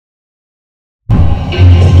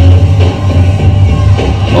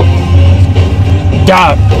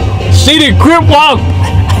Dog, see the grip walk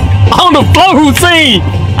on the floor routine.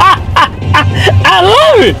 I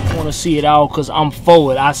love it. I want to see it all because I'm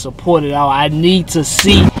for it. I support it all. I need to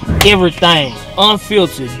see everything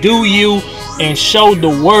unfiltered. Do you and show the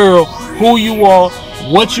world who you are,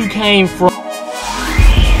 what you came from.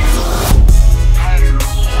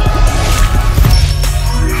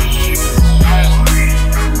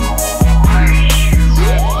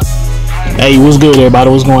 Hey, what's good, everybody?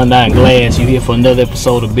 What's going down? Glass, you here for another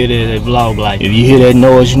episode of Bit of the Vlog. Like, if you hear that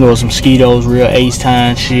noise, you know it's some mosquitoes, real Ace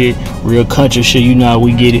Time shit, real country shit. You know how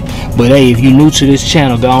we get it. But hey, if you're new to this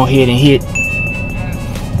channel, go ahead and hit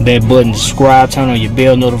that button, subscribe, turn on your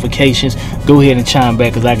bell notifications. Go ahead and chime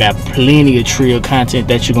back because I got plenty of trio content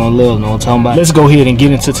that you're gonna love. Know what I'm talking about? Let's go ahead and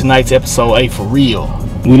get into tonight's episode. Hey, for real,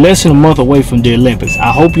 we're less than a month away from the Olympics.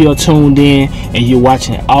 I hope you're tuned in and you're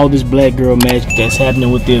watching all this black girl magic that's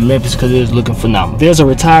happening with the Olympics because it's looking phenomenal. There's a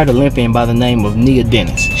retired Olympian by the name of Nia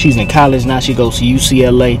Dennis. She's in college now. She goes to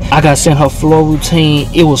UCLA. I got sent her floor routine.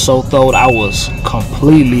 It was so thorough. I was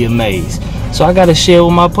completely amazed. So I got to share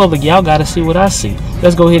with my public. Y'all got to see what I see.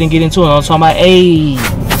 Let's go ahead and get into it. I'm talking about, hey.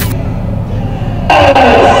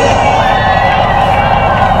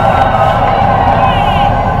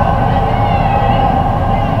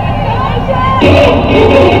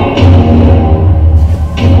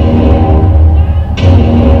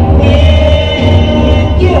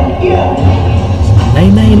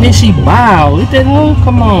 Nay, then she bow. Look at her.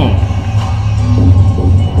 Come on.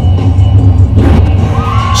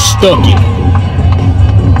 Stuck it.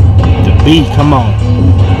 The beat. Come on.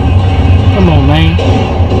 Come on, man.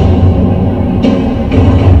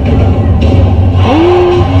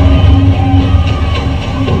 Ooh.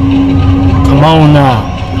 Come on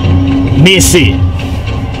now. Miss it.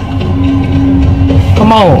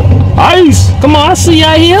 Come on. Ice. Come on. I see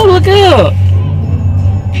y'all here. Look at her.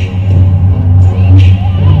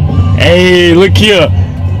 Hey, look here.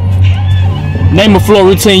 Name a floor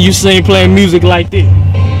routine you seen playing music like this.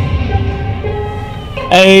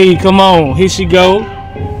 Hey, come on. Here she go.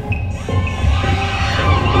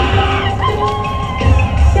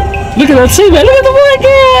 Look at her teammate. Look at the one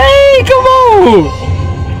girl. Hey, come on.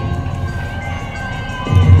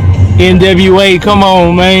 NWA, come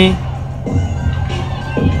on, man.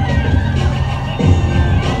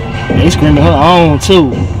 They screaming her on,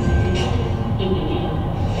 too.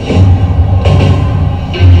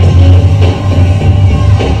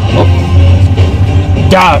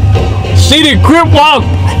 Dog, see the grip walk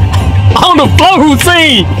on the floor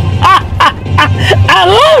routine. I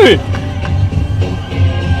love it.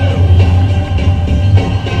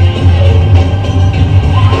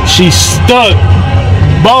 She stuck.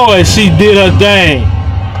 Boy, she did her thing.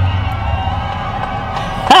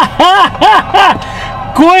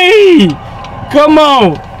 Queen, come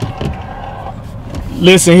on.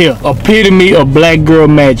 Listen here, epitome of black girl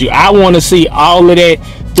magic. I want to see all of that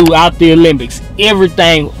throughout the Olympics.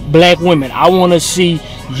 Everything black women. I want to see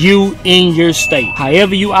you in your state.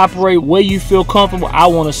 However you operate, where you feel comfortable, I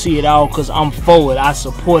want to see it all because I'm for it. I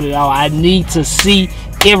support it all. I need to see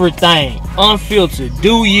everything unfiltered.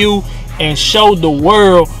 Do you and show the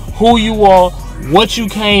world who you are, what you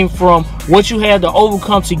came from, what you had to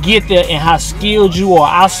overcome to get there, and how skilled you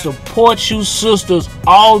are. I support you sisters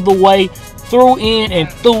all the way through in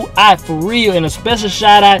and throughout, for real. And a special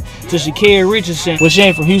shout out to Shakira Richardson. Well, she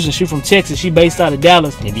ain't from Houston, she from Texas. She based out of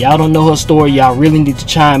Dallas. If y'all don't know her story, y'all really need to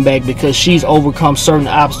chime back because she's overcome certain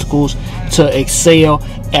obstacles to excel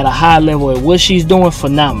at a high level. And what she's doing,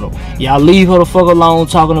 phenomenal. Y'all leave her the fuck alone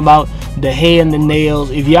talking about the hair and the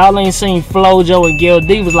nails. If y'all ain't seen Flojo and Gail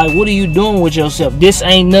Divas, like, what are you doing with yourself? This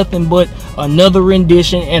ain't nothing but another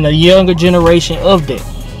rendition and a younger generation of that.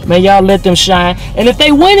 Man, y'all let them shine. And if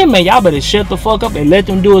they winning, man, y'all better shut the fuck up and let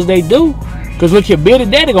them do as they do. Because look here, Billy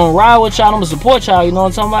Daddy gonna ride with y'all. I'm gonna support y'all, you know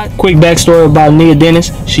what I'm talking about? Quick backstory about Nia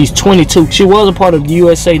Dennis. She's 22. She was a part of the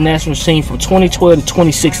USA national team from 2012 to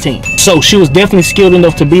 2016. So she was definitely skilled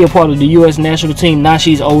enough to be a part of the US national team. Now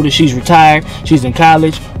she's older, she's retired, she's in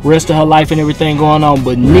college, rest of her life and everything going on.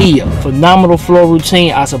 But Nia, phenomenal floor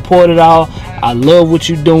routine. I support it all. I love what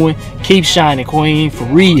you're doing. Keep shining, queen, for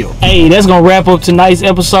real. Hey, that's gonna wrap up tonight's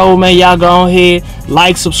episode, man. Y'all go ahead,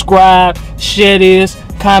 like, subscribe, share this,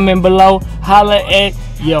 comment below, holla at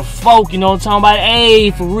your folk, you know what I'm talking about?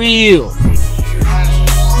 Hey, for real.